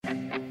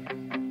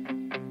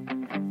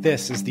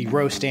This is the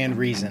Roast and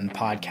Reason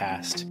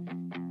podcast.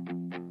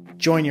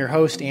 Join your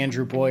host,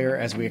 Andrew Boyer,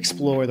 as we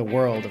explore the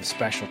world of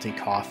specialty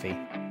coffee.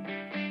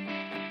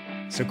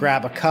 So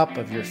grab a cup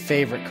of your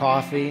favorite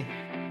coffee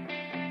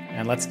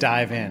and let's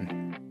dive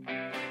in.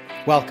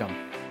 Welcome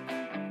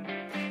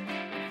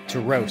to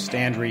Roast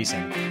and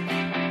Reason.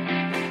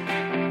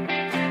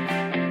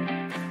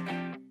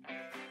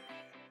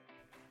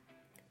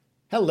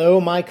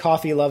 Hello, my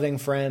coffee-loving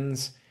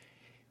friends.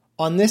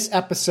 On this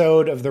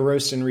episode of the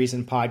Roast and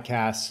Reason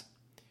podcast,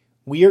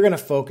 we are going to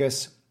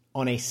focus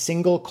on a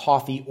single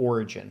coffee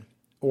origin,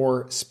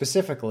 or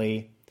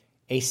specifically,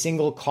 a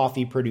single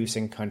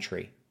coffee-producing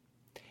country.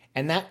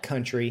 And that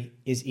country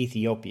is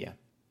Ethiopia.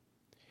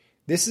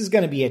 This is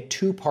going to be a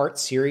two-part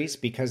series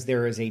because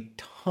there is a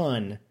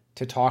ton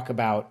to talk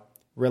about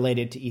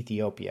related to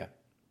Ethiopia.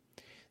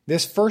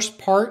 This first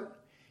part,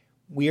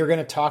 we are going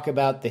to talk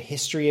about the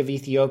history of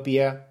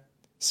Ethiopia,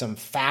 some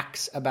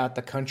facts about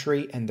the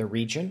country and the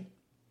region.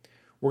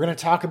 We're going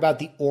to talk about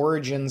the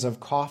origins of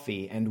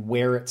coffee and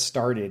where it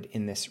started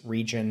in this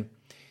region.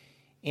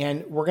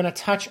 And we're going to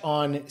touch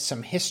on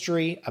some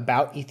history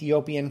about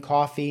Ethiopian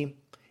coffee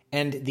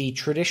and the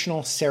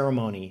traditional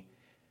ceremony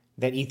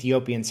that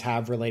Ethiopians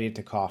have related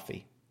to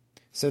coffee.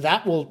 So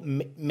that will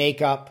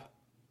make up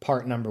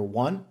part number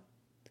one.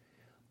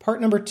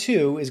 Part number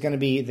two is going to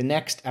be the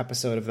next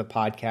episode of the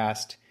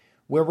podcast,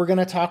 where we're going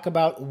to talk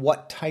about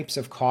what types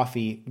of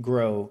coffee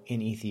grow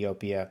in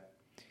Ethiopia,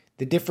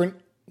 the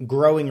different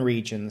growing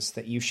regions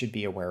that you should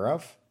be aware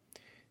of,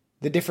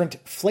 the different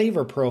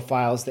flavor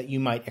profiles that you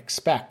might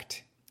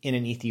expect in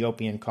an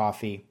Ethiopian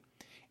coffee,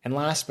 and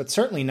last but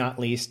certainly not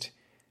least,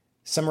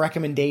 some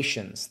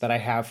recommendations that I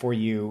have for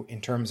you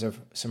in terms of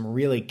some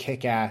really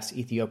kick-ass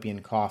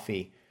Ethiopian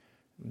coffee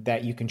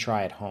that you can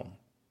try at home.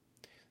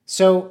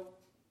 So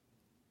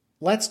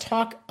let's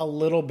talk a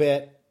little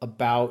bit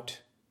about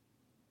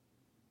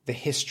the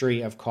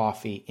history of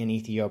coffee in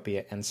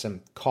Ethiopia and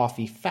some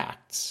coffee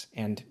facts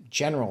and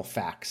general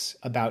facts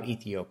about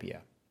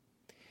Ethiopia.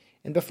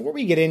 And before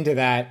we get into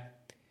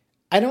that,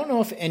 I don't know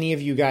if any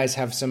of you guys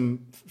have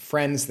some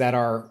friends that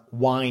are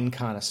wine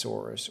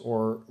connoisseurs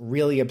or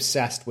really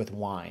obsessed with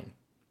wine.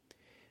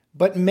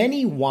 But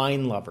many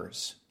wine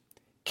lovers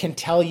can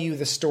tell you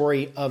the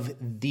story of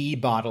the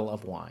bottle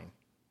of wine,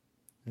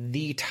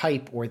 the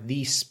type or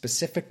the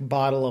specific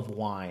bottle of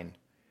wine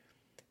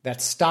that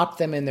stopped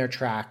them in their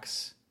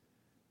tracks,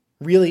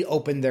 really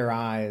opened their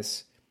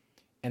eyes,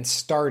 and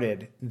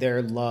started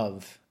their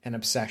love and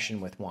obsession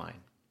with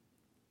wine.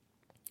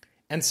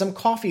 And some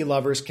coffee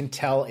lovers can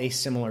tell a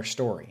similar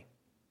story.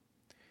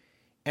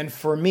 And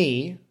for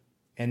me,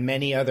 and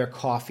many other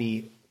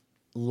coffee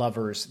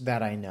lovers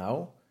that I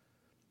know,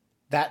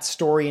 that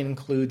story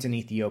includes an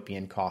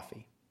Ethiopian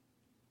coffee.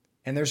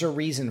 And there's a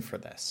reason for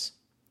this.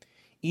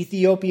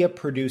 Ethiopia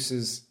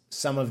produces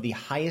some of the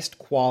highest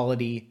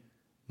quality,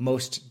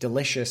 most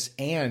delicious,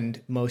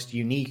 and most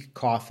unique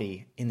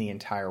coffee in the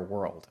entire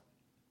world.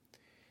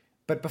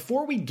 But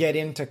before we get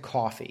into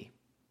coffee,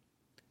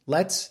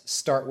 let's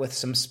start with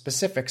some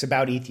specifics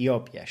about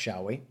Ethiopia,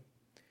 shall we?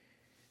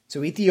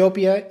 So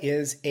Ethiopia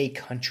is a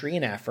country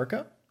in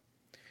Africa.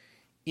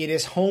 It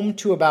is home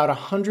to about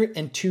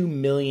 102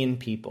 million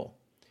people.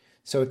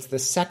 So it's the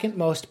second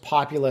most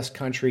populous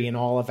country in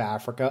all of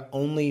Africa,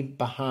 only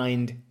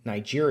behind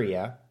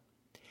Nigeria.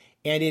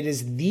 And it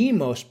is the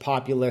most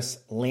populous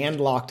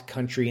landlocked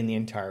country in the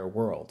entire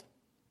world.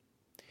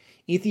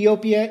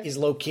 Ethiopia is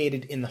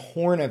located in the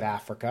Horn of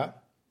Africa,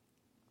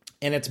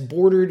 and it's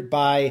bordered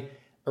by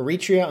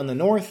Eritrea on the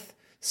north,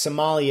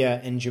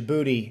 Somalia and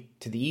Djibouti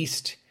to the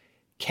east,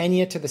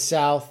 Kenya to the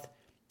south,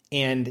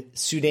 and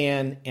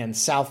Sudan and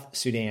South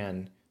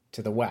Sudan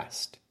to the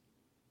west.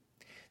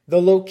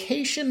 The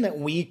location that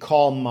we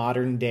call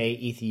modern-day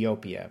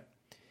Ethiopia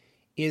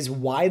is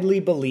widely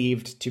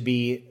believed to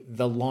be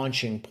the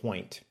launching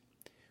point,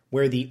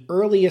 where the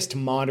earliest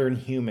modern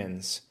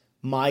humans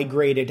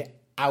migrated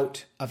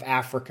out of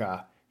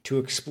Africa to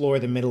explore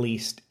the Middle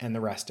East and the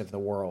rest of the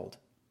world.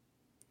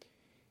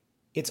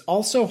 It's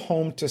also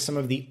home to some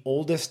of the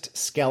oldest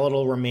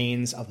skeletal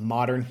remains of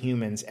modern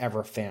humans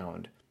ever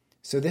found.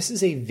 So this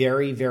is a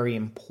very, very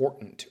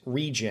important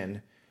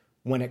region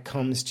when it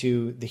comes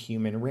to the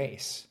human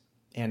race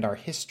and our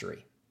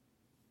history.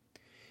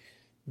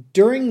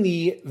 During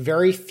the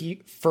very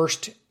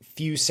first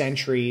few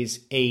centuries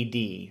AD,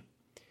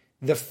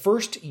 the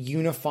first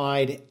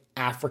unified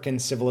African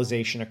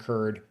civilization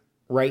occurred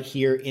right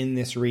here in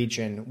this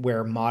region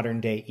where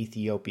modern-day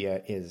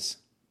Ethiopia is.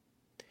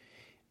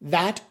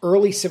 That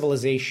early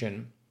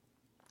civilization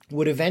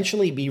would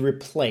eventually be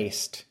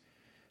replaced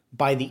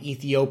by the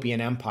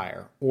Ethiopian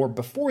Empire, or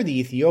before the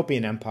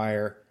Ethiopian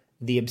Empire,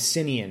 the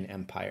Abyssinian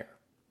Empire.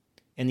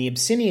 And the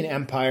Abyssinian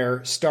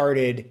Empire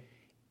started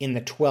in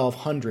the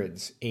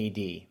 1200s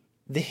AD.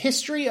 The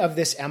history of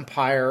this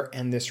empire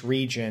and this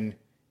region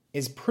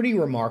is pretty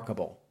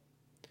remarkable.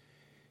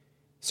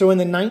 So in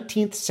the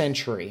 19th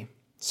century,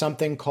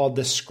 something called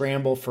the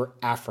Scramble for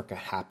Africa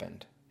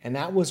happened. And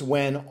that was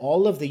when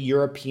all of the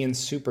European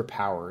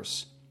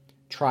superpowers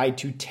tried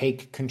to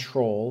take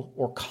control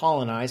or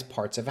colonize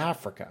parts of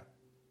Africa.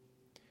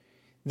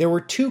 There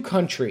were two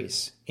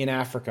countries in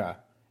Africa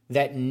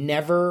that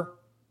never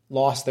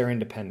lost their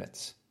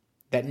independence,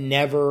 that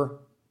never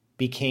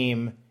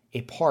became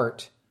a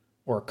part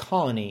or a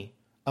colony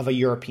of a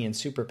European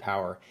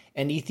superpower,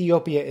 and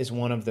Ethiopia is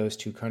one of those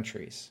two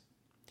countries.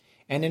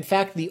 And in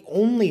fact, the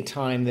only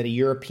time that a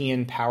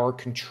European power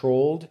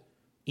controlled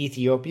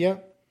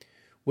Ethiopia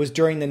was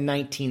during the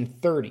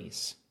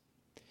 1930s.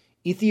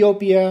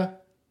 Ethiopia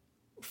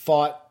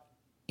fought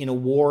in a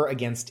war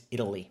against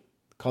Italy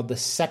called the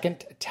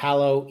Second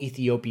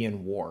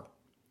Italo-Ethiopian War.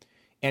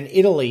 And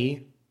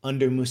Italy,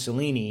 under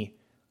Mussolini,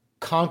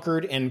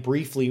 conquered and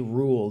briefly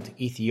ruled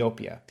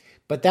Ethiopia.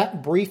 But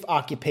that brief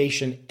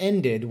occupation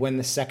ended when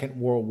the Second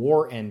World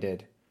War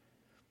ended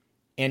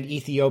and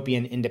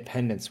Ethiopian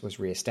independence was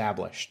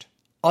reestablished.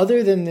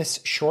 Other than this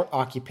short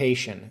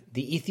occupation,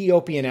 the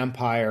Ethiopian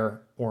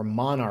Empire, or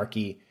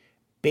monarchy,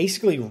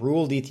 basically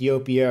ruled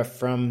Ethiopia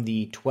from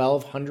the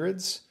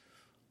 1200s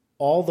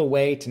all the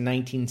way to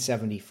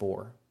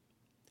 1974.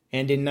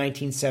 And in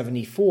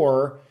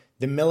 1974,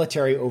 the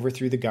military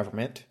overthrew the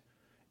government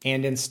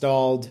and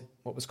installed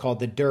what was called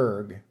the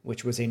Derg,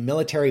 which was a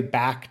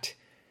military-backed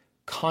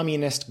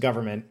communist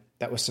government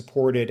that was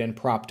supported and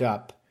propped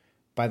up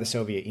by the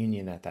Soviet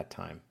Union at that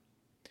time.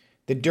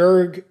 The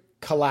Derg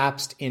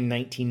collapsed in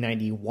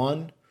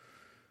 1991,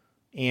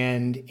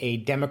 and a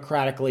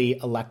democratically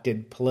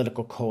elected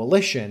political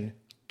coalition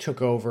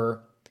took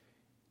over,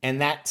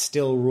 and that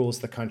still rules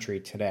the country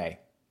today.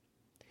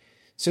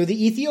 So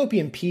the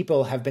Ethiopian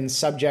people have been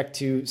subject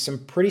to some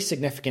pretty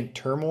significant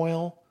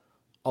turmoil,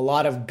 a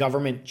lot of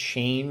government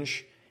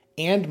change,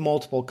 and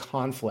multiple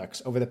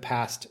conflicts over the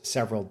past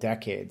several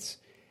decades.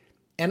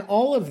 And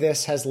all of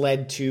this has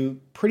led to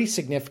pretty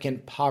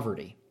significant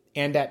poverty,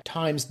 and at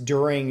times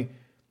during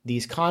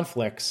these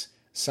conflicts,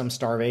 some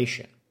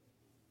starvation.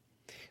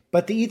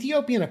 But the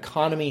Ethiopian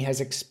economy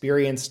has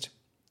experienced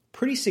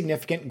pretty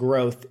significant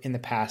growth in the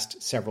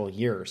past several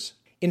years.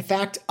 In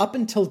fact, up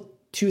until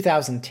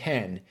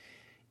 2010,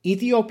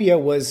 Ethiopia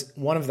was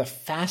one of the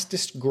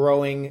fastest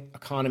growing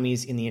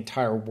economies in the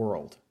entire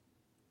world.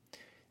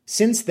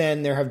 Since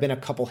then, there have been a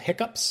couple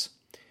hiccups,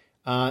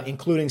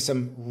 including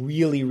some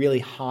really, really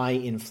high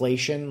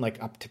inflation,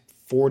 like up to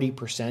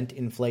 40%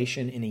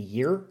 inflation in a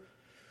year.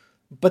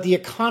 But the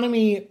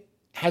economy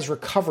has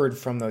recovered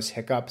from those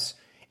hiccups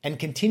and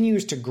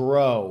continues to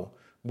grow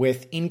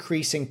with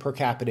increasing per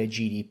capita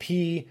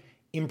GDP,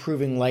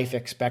 improving life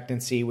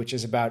expectancy, which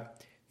is about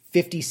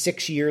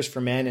 56 years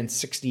for men and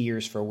 60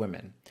 years for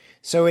women.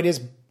 So it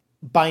is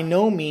by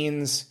no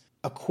means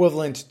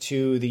equivalent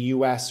to the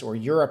US or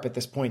Europe at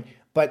this point,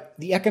 but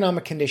the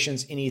economic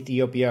conditions in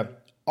Ethiopia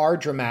are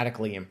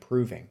dramatically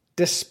improving.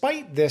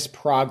 Despite this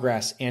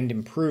progress and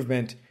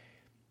improvement,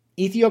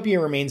 Ethiopia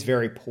remains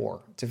very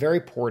poor. It's a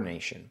very poor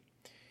nation.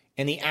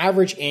 And the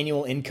average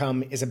annual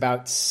income is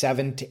about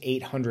 $700 to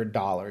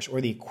 $800,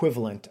 or the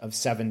equivalent of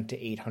 $700 to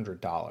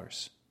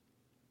 $800.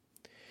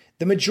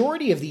 The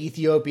majority of the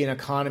Ethiopian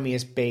economy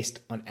is based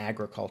on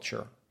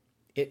agriculture.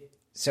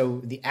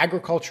 So the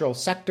agricultural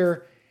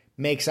sector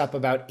makes up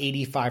about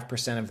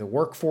 85% of the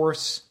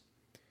workforce,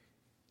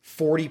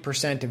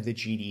 40% of the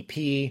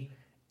GDP,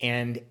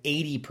 and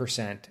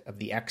 80% of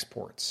the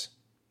exports.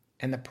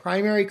 And the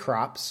primary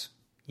crops,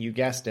 you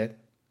guessed it,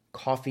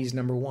 coffee's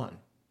number one.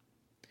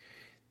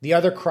 The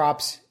other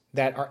crops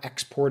that are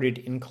exported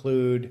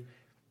include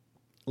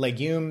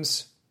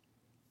legumes,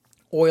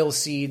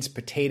 oilseeds,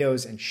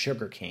 potatoes, and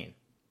sugarcane.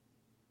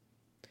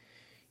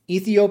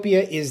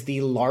 Ethiopia is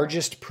the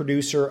largest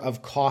producer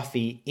of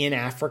coffee in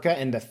Africa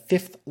and the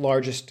fifth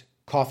largest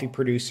coffee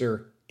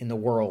producer in the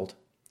world.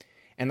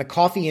 And the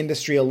coffee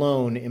industry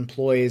alone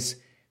employs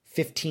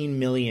 15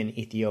 million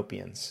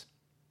Ethiopians.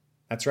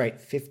 That's right,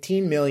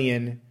 15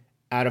 million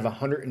out of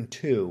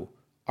 102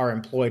 are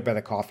employed by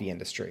the coffee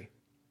industry.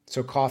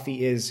 So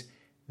coffee is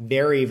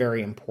very,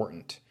 very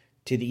important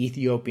to the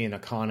Ethiopian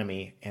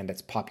economy and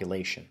its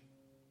population.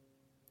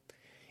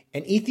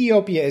 And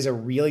Ethiopia is a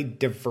really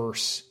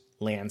diverse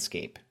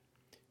landscape.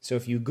 So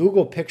if you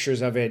Google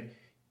pictures of it,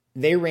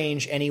 they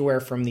range anywhere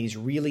from these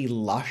really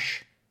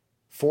lush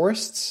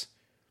forests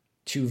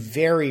to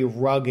very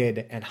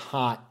rugged and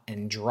hot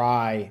and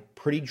dry,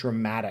 pretty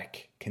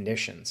dramatic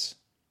conditions.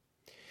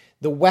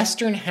 The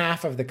western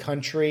half of the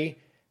country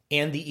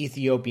and the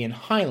Ethiopian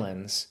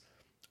highlands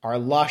are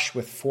lush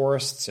with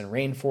forests and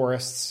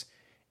rainforests,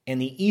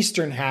 and the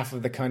eastern half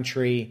of the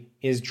country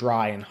is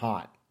dry and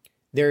hot.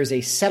 There is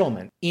a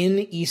settlement in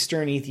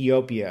eastern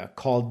Ethiopia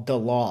called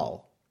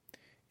Dalal.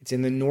 It's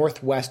in the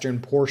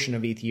northwestern portion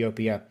of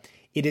Ethiopia.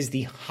 It is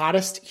the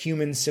hottest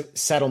human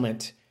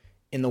settlement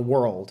in the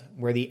world,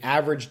 where the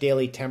average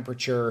daily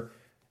temperature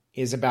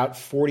is about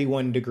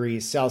 41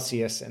 degrees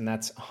Celsius, and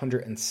that's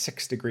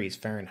 106 degrees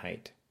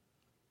Fahrenheit.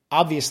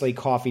 Obviously,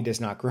 coffee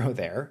does not grow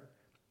there.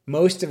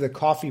 Most of the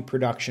coffee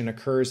production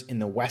occurs in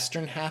the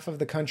western half of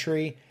the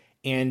country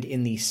and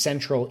in the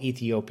central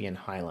Ethiopian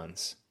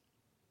highlands.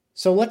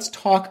 So let's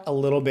talk a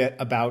little bit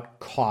about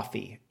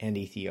coffee and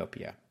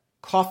Ethiopia.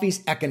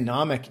 Coffee's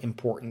economic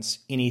importance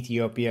in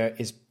Ethiopia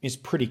is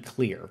pretty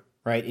clear,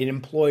 right? It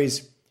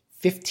employs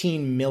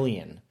 15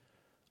 million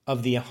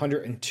of the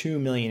 102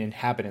 million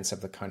inhabitants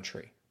of the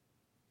country.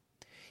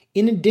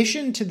 In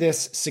addition to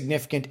this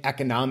significant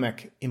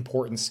economic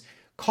importance,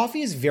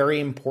 coffee is very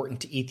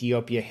important to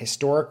Ethiopia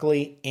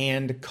historically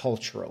and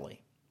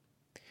culturally.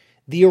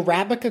 The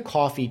Arabica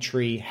coffee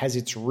tree has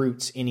its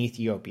roots in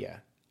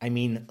Ethiopia. I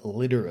mean,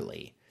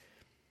 literally.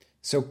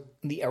 So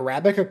the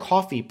Arabica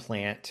coffee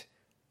plant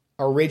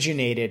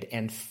originated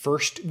and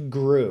first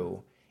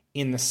grew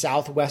in the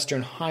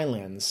southwestern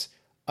highlands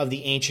of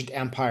the ancient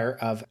empire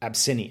of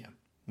Abyssinia,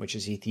 which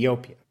is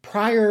Ethiopia.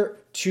 Prior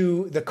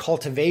to the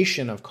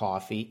cultivation of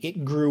coffee,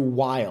 it grew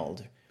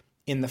wild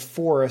in the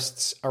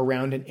forests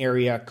around an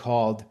area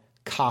called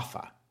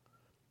Kaffa.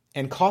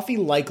 And coffee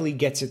likely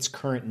gets its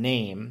current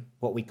name,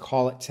 what we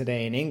call it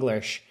today in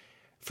English,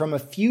 from a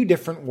few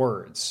different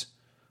words.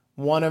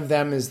 One of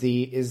them is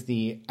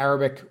the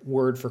Arabic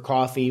word for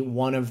coffee.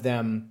 One of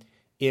them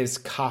is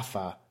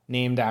Kaffa,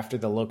 named after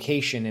the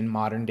location in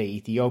modern-day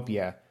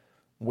Ethiopia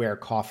where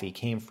coffee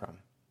came from.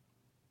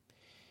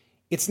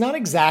 It's not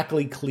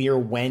exactly clear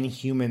when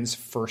humans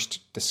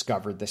first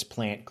discovered this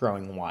plant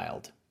growing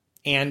wild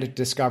and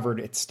discovered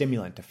its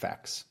stimulant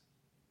effects.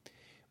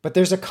 But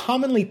there's a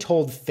commonly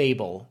told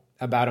fable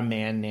about a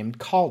man named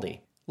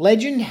Kaldi.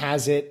 Legend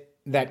has it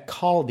that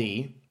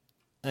Kaldi,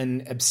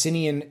 an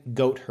Abyssinian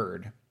goat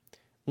herd,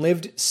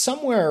 lived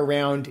somewhere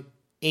around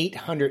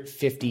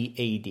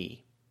 850 AD.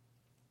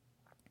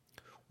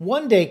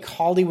 One day,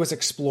 Kaldi was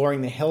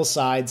exploring the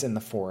hillsides and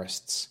the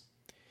forests.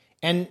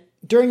 And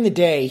during the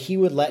day, he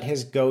would let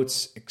his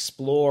goats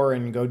explore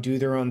and go do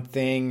their own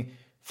thing,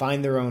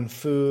 find their own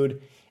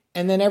food,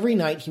 and then every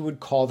night he would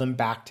call them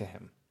back to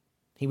him.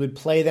 He would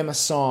play them a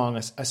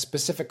song, a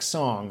specific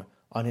song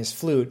on his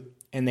flute,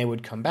 and they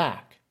would come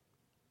back.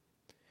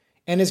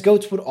 And his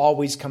goats would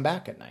always come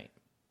back at night,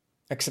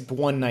 except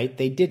one night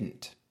they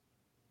didn't.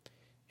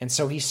 And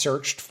so he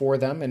searched for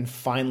them and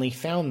finally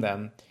found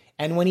them.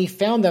 And when he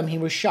found them, he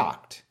was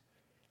shocked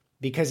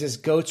because his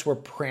goats were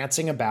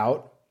prancing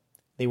about,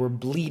 they were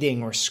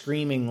bleating or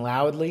screaming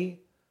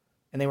loudly,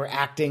 and they were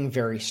acting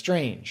very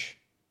strange.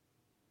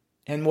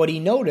 And what he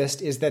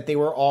noticed is that they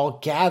were all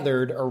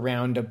gathered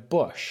around a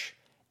bush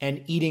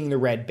and eating the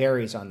red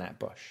berries on that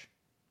bush.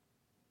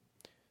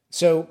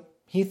 So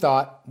he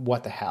thought,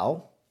 what the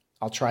hell?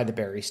 I'll try the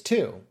berries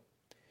too.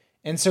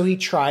 And so he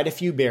tried a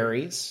few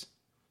berries,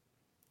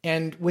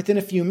 and within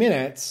a few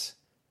minutes,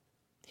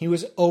 he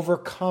was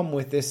overcome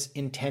with this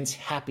intense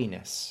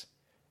happiness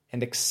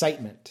and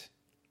excitement,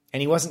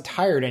 and he wasn't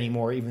tired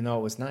anymore even though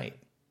it was night.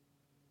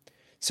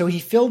 So he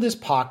filled his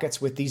pockets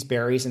with these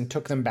berries and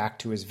took them back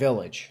to his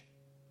village.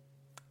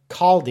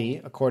 Kaldi,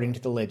 according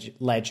to the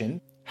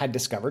legend, had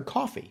discovered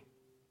coffee.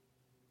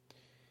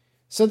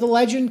 So the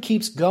legend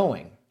keeps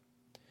going.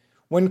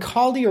 When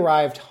Kaldi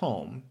arrived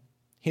home,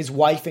 his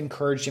wife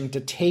encouraged him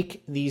to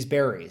take these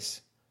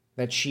berries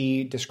that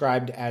she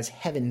described as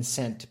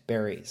heaven-sent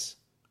berries.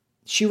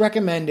 She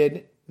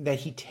recommended that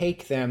he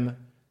take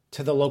them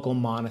to the local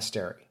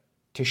monastery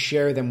to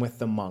share them with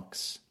the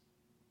monks.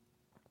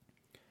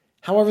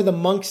 However, the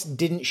monks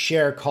didn't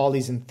share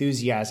Kaldi's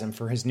enthusiasm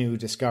for his new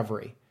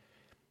discovery.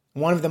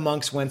 One of the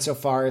monks went so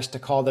far as to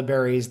call the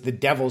berries the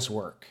devil's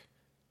work,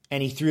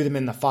 and he threw them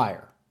in the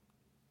fire.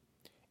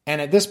 And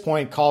at this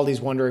point,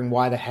 Kaldi's wondering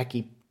why the heck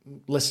he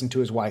listened to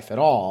his wife at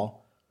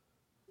all,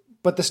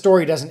 but the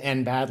story doesn't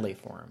end badly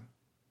for him.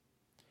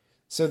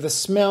 So the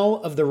smell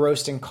of the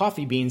roasting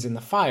coffee beans in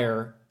the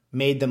fire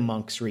made the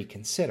monks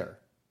reconsider.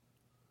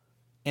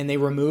 And they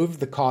removed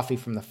the coffee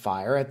from the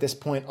fire. At this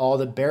point, all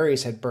the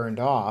berries had burned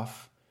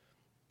off,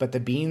 but the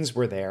beans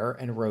were there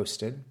and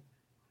roasted.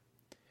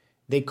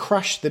 They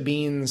crushed the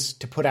beans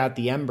to put out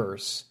the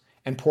embers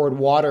and poured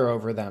water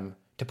over them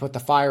to put the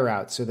fire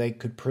out so they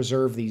could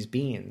preserve these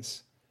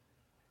beans.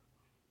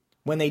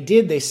 When they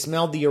did, they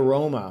smelled the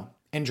aroma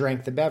and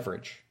drank the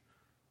beverage.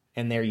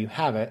 And there you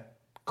have it,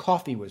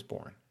 coffee was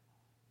born.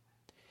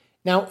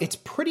 Now, it's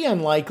pretty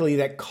unlikely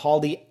that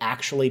Kaldi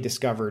actually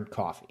discovered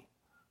coffee.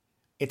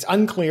 It's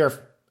unclear if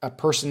a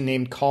person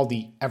named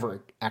Kaldi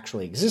ever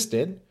actually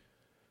existed,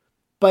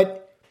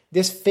 but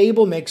this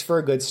fable makes for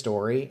a good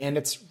story, and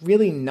it's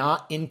really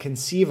not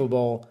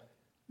inconceivable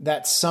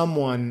that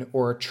someone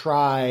or a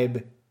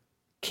tribe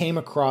came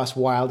across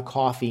wild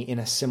coffee in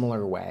a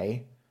similar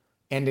way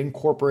and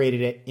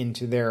incorporated it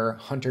into their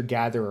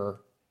hunter-gatherer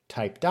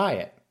type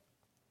diet.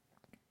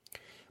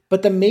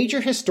 But the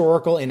major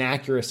historical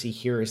inaccuracy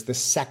here is the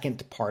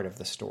second part of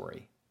the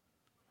story.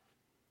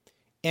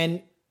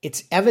 And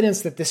it's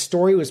evidence that this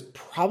story was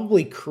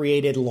probably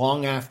created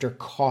long after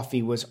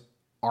coffee was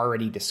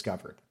already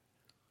discovered.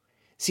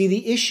 See,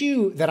 the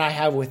issue that I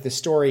have with this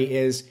story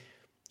is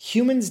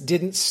humans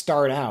didn't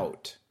start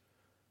out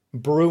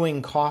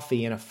brewing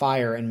coffee in a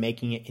fire and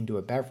making it into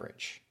a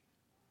beverage.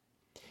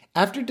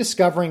 After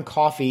discovering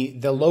coffee,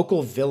 the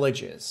local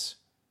villages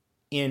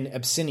in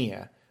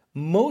Abyssinia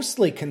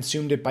mostly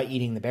consumed it by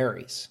eating the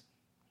berries.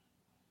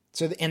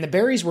 And the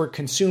berries were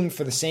consumed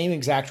for the same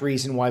exact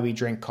reason why we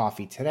drink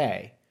coffee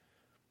today.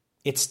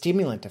 Its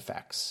stimulant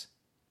effects.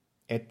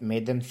 It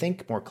made them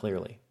think more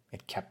clearly.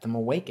 It kept them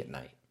awake at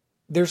night.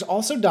 There's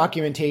also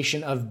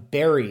documentation of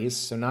berries,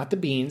 so not the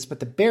beans, but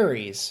the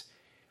berries,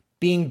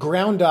 being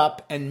ground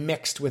up and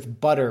mixed with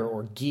butter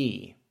or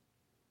ghee.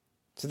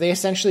 So they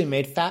essentially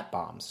made fat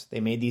bombs. They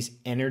made these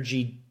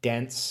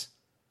energy-dense,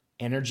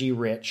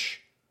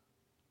 energy-rich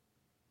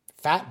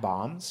fat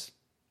bombs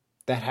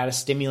that had a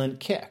stimulant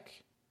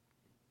kick.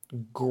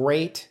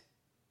 Great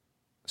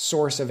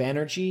source of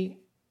energy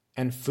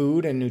and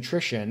food and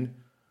nutrition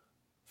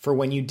for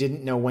when you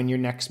didn't know when your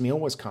next meal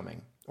was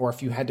coming, or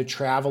if you had to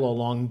travel a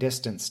long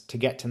distance to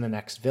get to the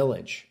next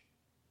village.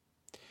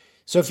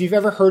 So if you've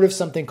ever heard of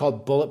something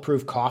called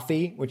bulletproof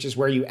coffee, which is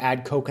where you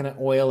add coconut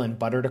oil and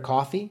butter to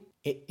coffee,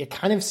 it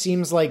kind of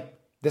seems like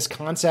this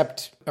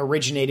concept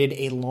originated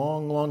a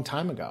long, long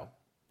time ago,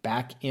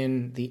 back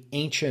in the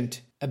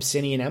ancient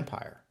Abyssinian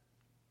Empire,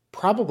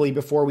 probably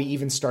before we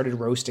even started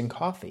roasting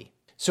coffee.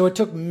 So it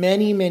took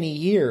many, many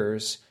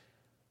years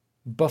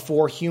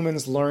before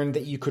humans learned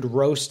that you could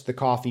roast the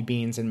coffee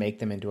beans and make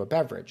them into a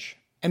beverage.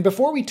 And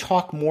before we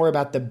talk more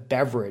about the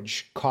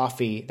beverage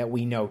coffee that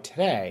we know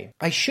today,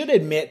 I should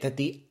admit that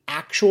the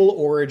actual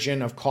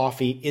origin of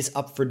coffee is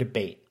up for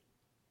debate.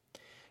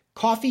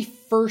 Coffee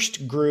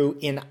first grew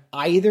in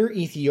either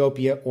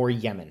Ethiopia or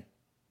Yemen.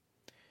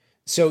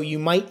 So you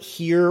might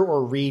hear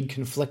or read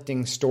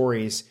conflicting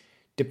stories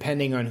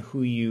depending on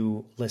who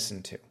you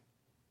listen to.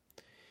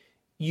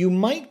 You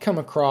might come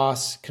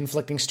across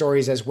conflicting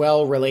stories as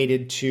well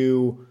related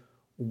to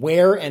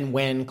where and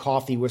when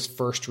coffee was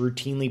first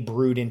routinely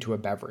brewed into a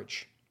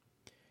beverage.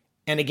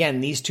 And again,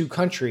 these two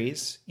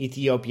countries,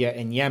 Ethiopia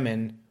and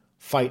Yemen,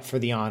 fight for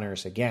the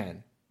honors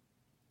again.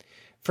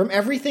 From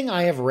everything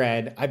I have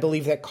read, I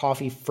believe that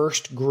coffee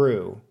first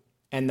grew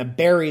and the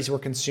berries were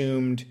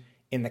consumed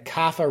in the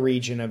Kaffa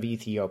region of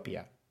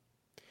Ethiopia.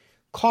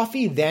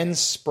 Coffee then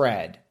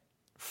spread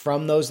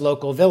from those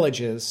local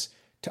villages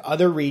to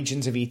other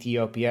regions of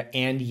Ethiopia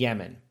and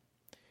Yemen.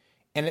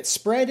 And it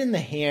spread in the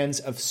hands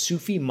of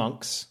Sufi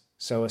monks,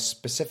 so a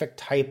specific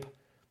type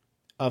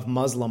of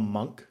Muslim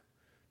monk,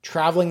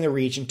 traveling the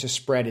region to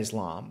spread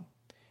Islam,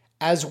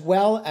 as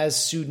well as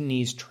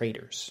Sudanese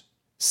traders.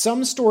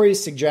 Some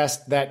stories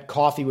suggest that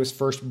coffee was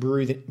first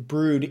brewed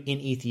in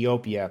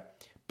Ethiopia,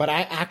 but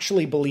I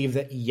actually believe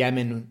that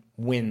Yemen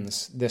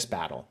wins this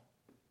battle.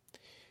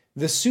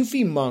 The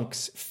Sufi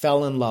monks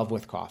fell in love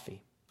with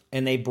coffee,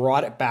 and they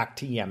brought it back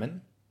to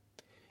Yemen.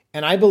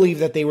 And I believe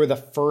that they were the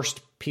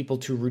first people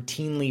to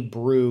routinely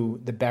brew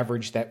the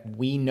beverage that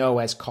we know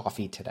as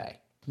coffee today.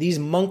 These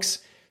monks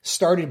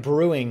started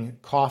brewing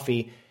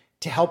coffee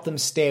to help them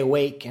stay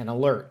awake and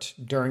alert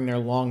during their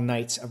long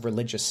nights of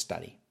religious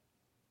study.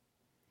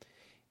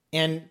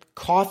 And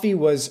coffee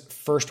was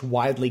first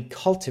widely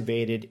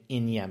cultivated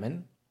in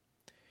Yemen,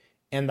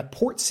 and the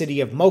port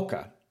city of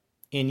Mocha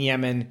in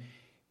Yemen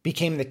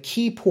became the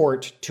key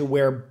port to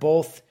where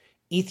both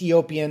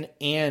Ethiopian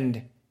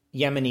and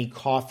Yemeni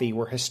coffee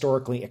were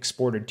historically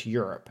exported to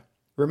Europe.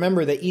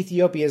 Remember that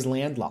Ethiopia is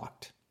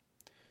landlocked,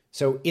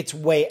 so its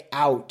way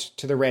out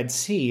to the Red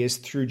Sea is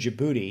through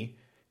Djibouti,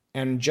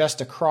 and just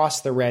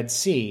across the Red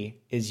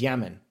Sea is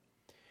Yemen.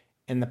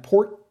 And the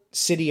port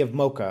city of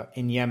Mocha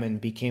in Yemen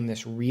became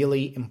this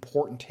really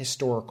important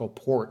historical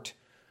port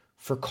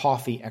for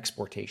coffee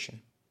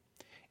exportation.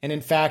 And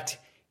in fact,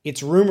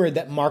 it's rumored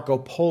that Marco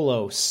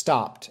Polo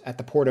stopped at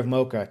the port of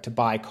Mocha to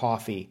buy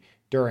coffee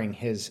during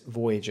his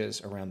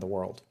voyages around the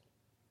world.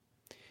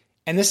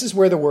 And this is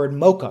where the word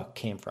mocha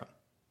came from.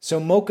 So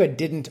mocha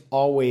didn't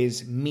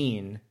always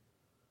mean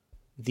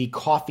the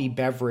coffee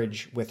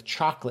beverage with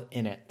chocolate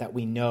in it that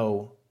we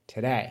know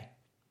today.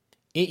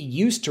 It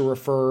used to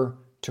refer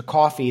to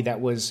coffee that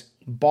was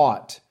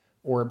bought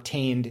or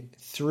obtained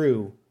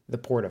through the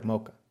port of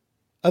Mocha.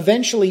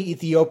 Eventually,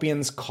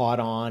 Ethiopians caught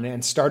on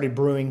and started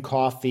brewing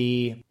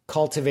coffee,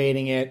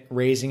 cultivating it,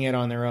 raising it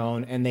on their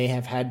own, and they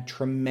have had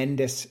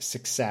tremendous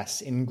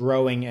success in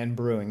growing and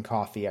brewing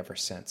coffee ever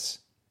since.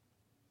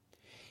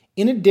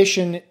 In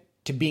addition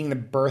to being the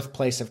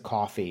birthplace of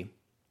coffee,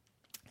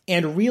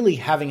 and really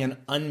having an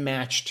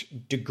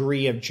unmatched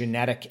degree of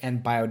genetic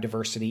and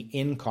biodiversity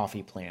in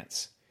coffee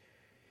plants,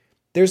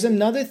 there's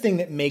another thing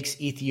that makes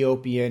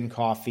Ethiopian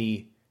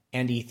coffee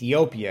and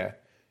Ethiopia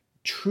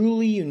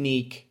truly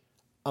unique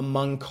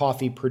among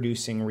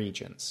coffee-producing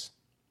regions.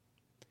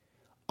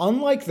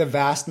 Unlike the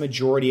vast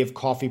majority of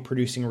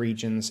coffee-producing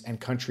regions and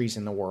countries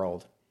in the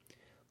world,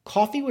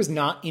 coffee was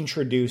not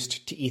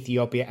introduced to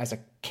Ethiopia as a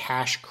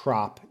cash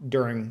crop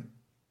during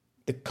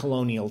the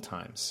colonial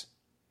times.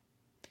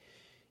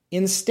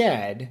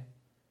 Instead,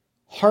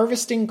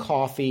 harvesting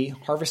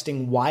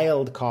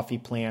wild coffee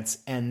plants,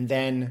 and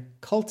then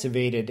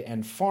cultivated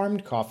and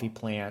farmed coffee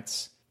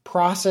plants,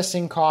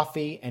 processing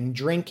coffee and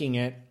drinking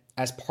it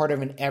as part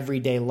of an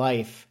everyday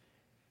life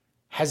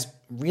has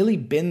really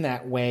been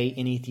that way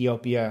in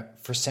Ethiopia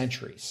for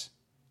centuries.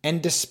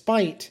 And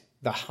despite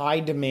the high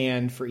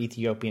demand for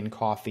Ethiopian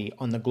coffee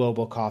on the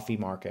global coffee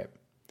market,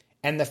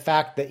 and the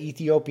fact that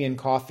Ethiopian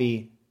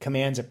coffee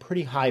commands a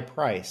pretty high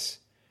price,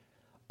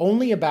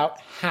 only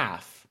about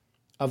half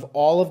of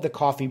all of the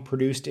coffee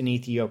produced in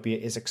Ethiopia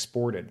is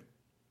exported.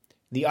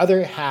 The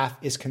other half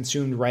is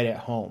consumed right at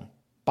home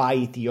by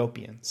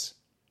Ethiopians.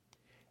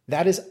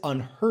 That is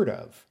unheard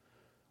of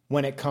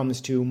when it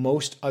comes to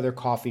most other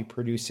coffee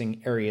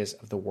producing areas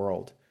of the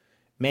world.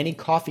 Many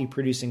coffee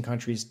producing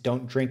countries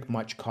don't drink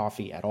much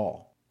coffee at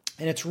all.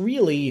 And it's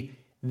really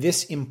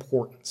this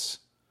importance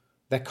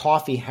that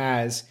coffee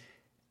has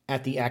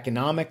at the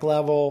economic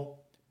level,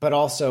 but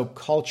also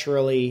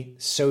culturally,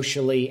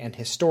 socially, and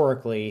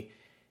historically,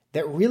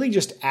 that really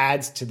just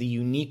adds to the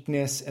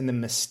uniqueness and the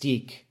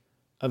mystique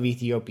of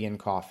Ethiopian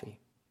coffee.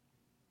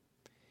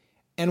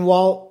 And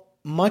while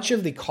much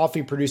of the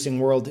coffee producing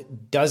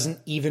world doesn't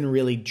even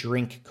really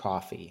drink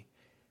coffee,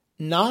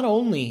 not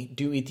only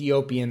do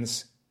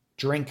Ethiopians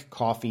drink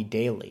coffee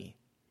daily,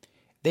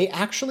 they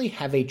actually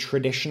have a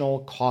traditional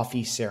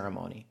coffee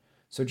ceremony.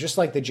 So just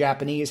like the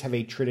Japanese have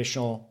a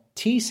traditional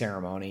tea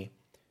ceremony,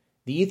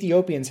 the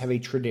Ethiopians have a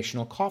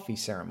traditional coffee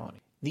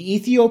ceremony. The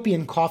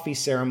Ethiopian coffee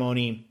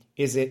ceremony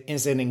is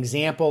an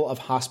example of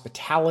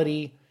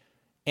hospitality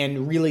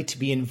and really to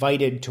be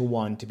invited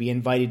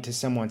to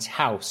someone's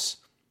house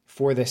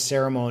for this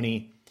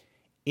ceremony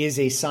is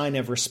a sign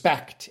of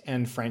respect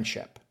and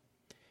friendship.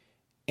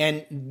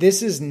 And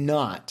this is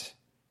not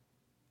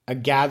a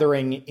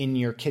gathering in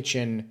your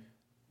kitchen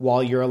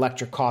while your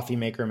electric coffee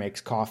maker makes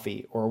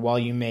coffee or while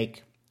you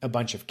make a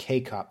bunch of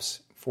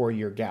K-cups for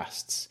your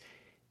guests.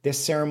 This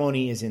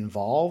ceremony is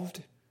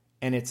involved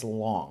and it's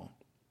long.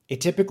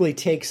 It typically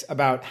takes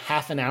about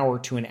half an hour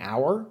to an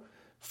hour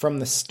from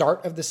the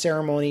start of the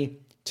ceremony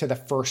to the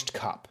first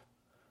cup.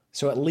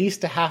 So at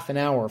least a half an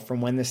hour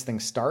from when this thing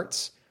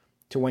starts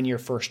to when you're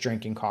first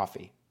drinking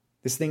coffee.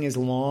 This thing is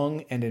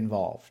long and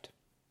involved.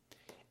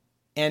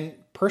 And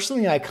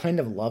personally, I kind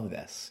of love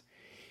this.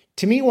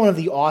 To me, one of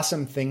the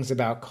awesome things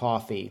about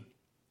coffee,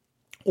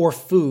 or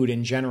food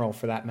in general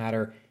for that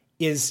matter,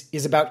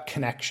 is about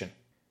connection.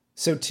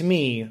 So to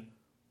me,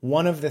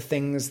 one of the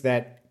things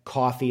that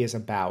coffee is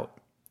about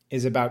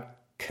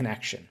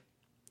connection.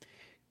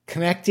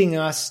 Connecting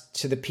us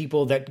to the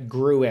people that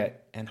grew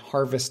it and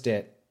harvested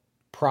it,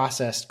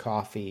 processed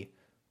coffee,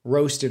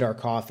 roasted our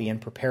coffee,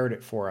 and prepared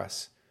it for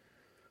us.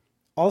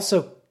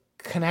 Also,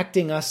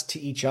 connecting us to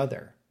each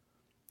other.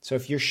 So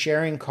if you're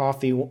sharing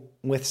coffee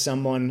with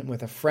someone,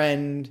 with a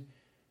friend,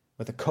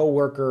 with a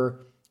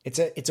coworker,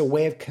 it's a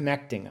way of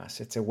connecting us.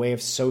 It's a way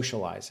of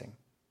socializing.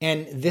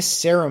 And this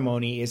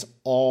ceremony is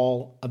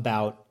all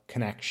about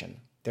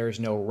connection. There's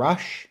no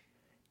rush.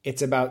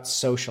 It's about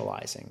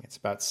socializing. It's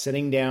about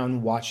sitting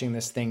down, watching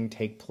this thing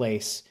take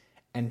place,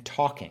 and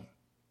talking.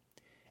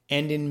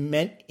 And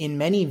in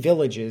many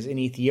villages in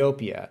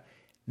Ethiopia,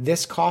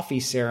 this coffee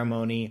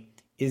ceremony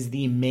is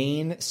the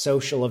main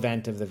social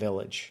event of the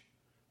village.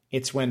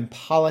 It's when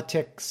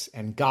politics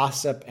and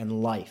gossip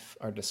and life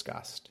are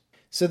discussed.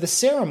 So the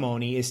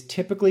ceremony is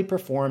typically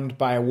performed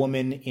by a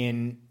woman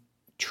in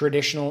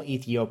traditional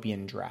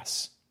Ethiopian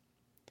dress.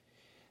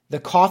 The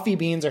coffee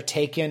beans are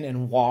taken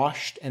and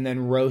washed and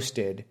then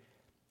roasted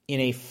in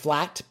a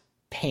flat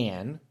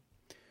pan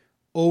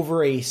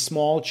over a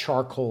small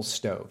charcoal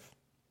stove.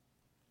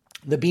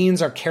 The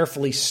beans are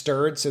carefully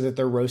stirred so that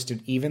they're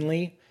roasted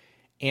evenly,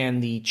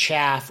 and the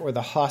chaff or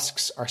the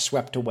husks are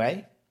swept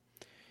away.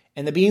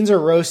 And the beans are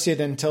roasted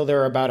until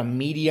they're about a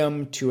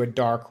medium to a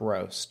dark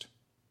roast.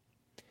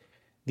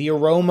 The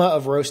aroma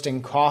of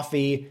roasting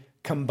coffee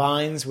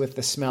combines with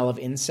the smell of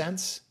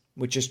incense,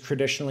 which is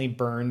traditionally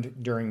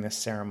burned during this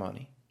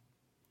ceremony.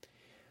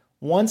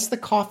 Once the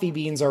coffee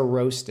beans are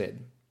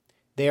roasted,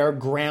 they are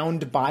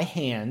ground by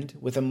hand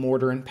with a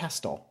mortar and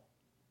pestle.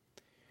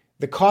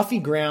 The coffee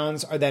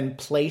grounds are then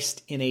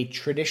placed in a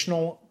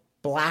traditional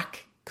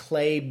black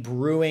clay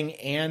brewing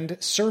and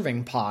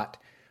serving pot,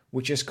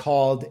 which is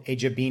called a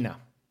jabina.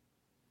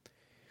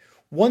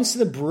 Once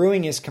the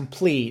brewing is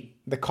complete,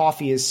 the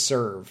coffee is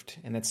served,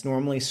 and it's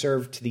normally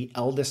served to the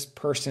eldest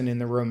person in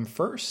the room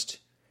first,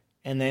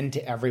 and then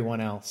to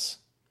everyone else.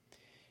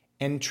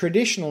 And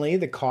traditionally,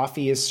 the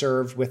coffee is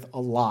served with a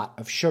lot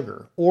of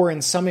sugar, or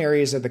in some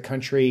areas of the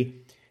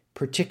country,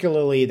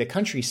 particularly the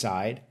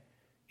countryside,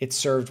 it's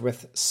served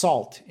with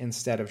salt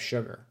instead of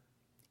sugar.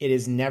 It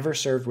is never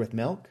served with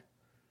milk,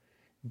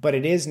 but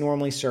it is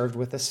normally served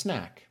with a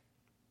snack.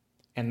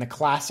 And the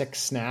classic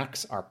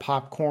snacks are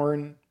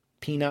popcorn,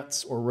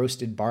 peanuts, or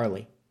roasted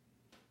barley.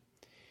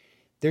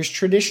 There's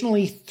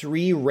traditionally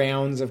 3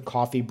 rounds of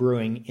coffee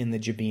brewing in the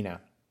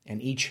jabina,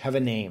 and each have a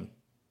name.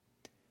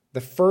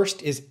 The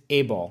first is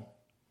Abel,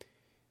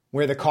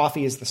 where the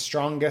coffee is the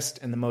strongest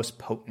and the most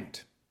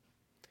potent.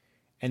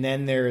 And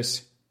then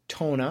there's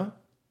Tona,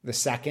 the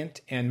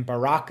second, and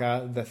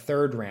Baraka, the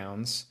third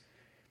rounds.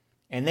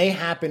 And they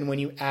happen when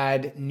you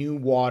add new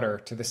water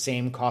to the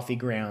same coffee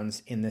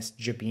grounds in this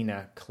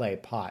jabina clay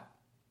pot.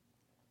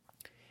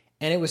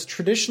 And it was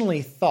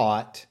traditionally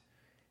thought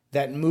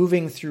that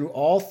moving through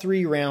all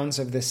 3 rounds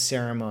of this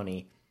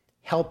ceremony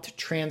helped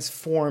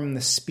transform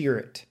the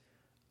spirit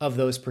of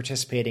those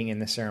participating in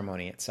the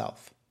ceremony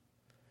itself.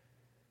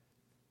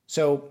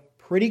 So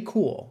pretty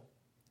cool.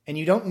 And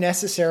you don't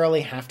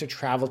necessarily have to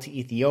travel to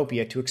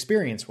Ethiopia to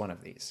experience one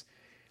of these.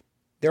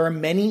 There are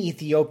many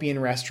Ethiopian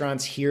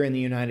restaurants here in the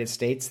United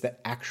States that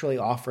actually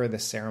offer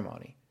this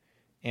ceremony.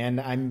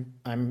 And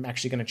I'm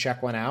actually going to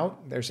check one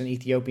out. There's an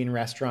Ethiopian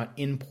restaurant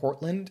in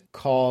Portland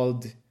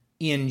called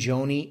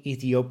Ianjoni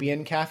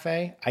Ethiopian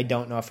Cafe. I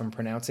don't know if I'm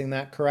pronouncing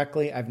that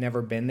correctly. I've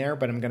never been there,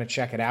 but I'm going to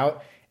check it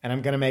out. And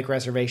I'm going to make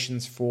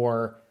reservations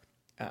for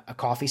a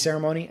coffee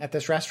ceremony at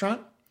this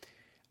restaurant.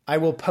 I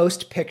will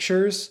post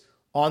pictures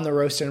on the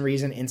Roast and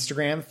Reason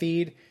Instagram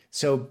feed,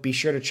 so be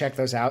sure to check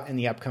those out in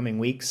the upcoming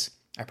weeks.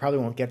 I probably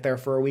won't get there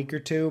for a week or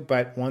two,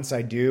 but once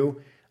I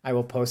do, I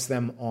will post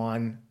them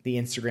on the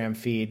Instagram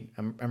feed.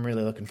 I'm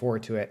really looking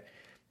forward to it.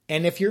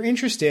 And if you're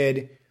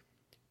interested,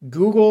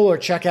 Google or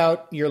check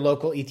out your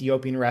local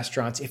Ethiopian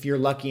restaurants if you're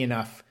lucky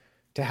enough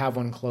to have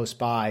one close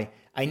by.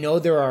 I know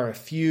there are a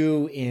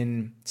few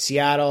in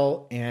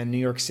Seattle and New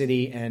York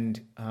City and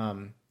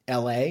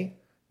LA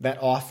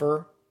that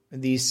offer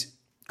these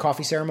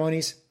coffee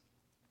ceremonies.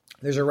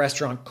 There's a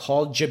restaurant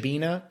called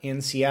Jabina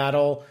in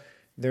Seattle.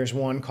 There's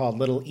one called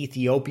Little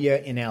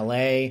Ethiopia in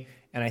LA.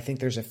 And I think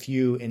there's a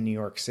few in New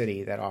York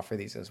City that offer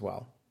these as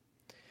well.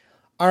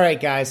 All right,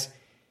 guys.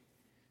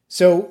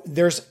 So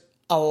there's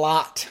a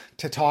lot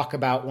to talk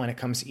about when it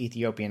comes to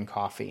Ethiopian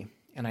coffee.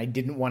 And I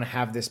didn't want to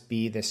have this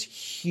be this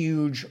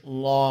huge,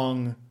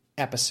 long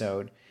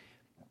episode.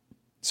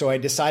 So I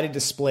decided to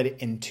split it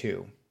in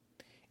two.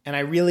 And I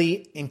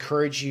really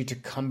encourage you to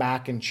come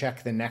back and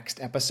check the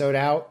next episode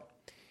out.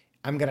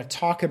 I'm going to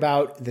talk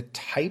about the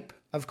type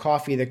of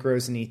coffee that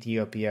grows in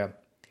Ethiopia,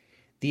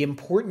 the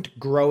important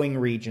growing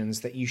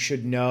regions that you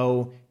should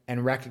know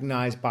and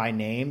recognize by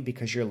name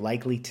because you're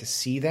likely to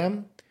see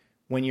them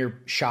when you're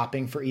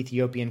shopping for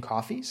Ethiopian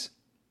coffees.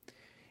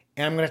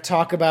 And I'm going to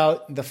talk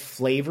about the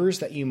flavors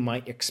that you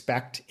might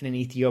expect in an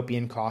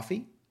Ethiopian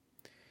coffee.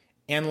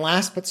 And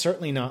last but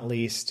certainly not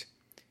least,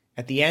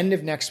 at the end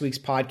of next week's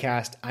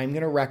podcast, I'm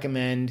going to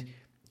recommend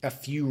a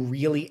few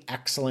really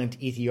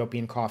excellent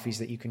Ethiopian coffees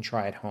that you can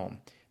try at home.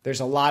 There's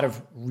a lot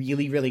of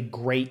really, really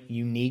great,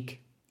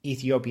 unique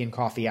Ethiopian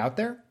coffee out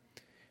there.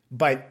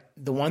 But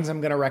the ones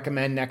I'm going to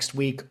recommend next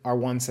week are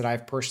ones that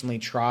I've personally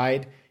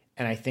tried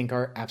and I think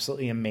are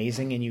absolutely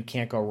amazing and you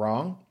can't go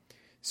wrong.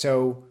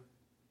 So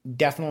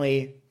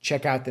definitely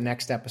check out the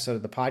next episode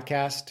of the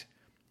podcast,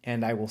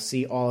 and I will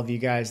see all of you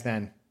guys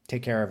then.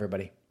 Take care,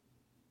 everybody.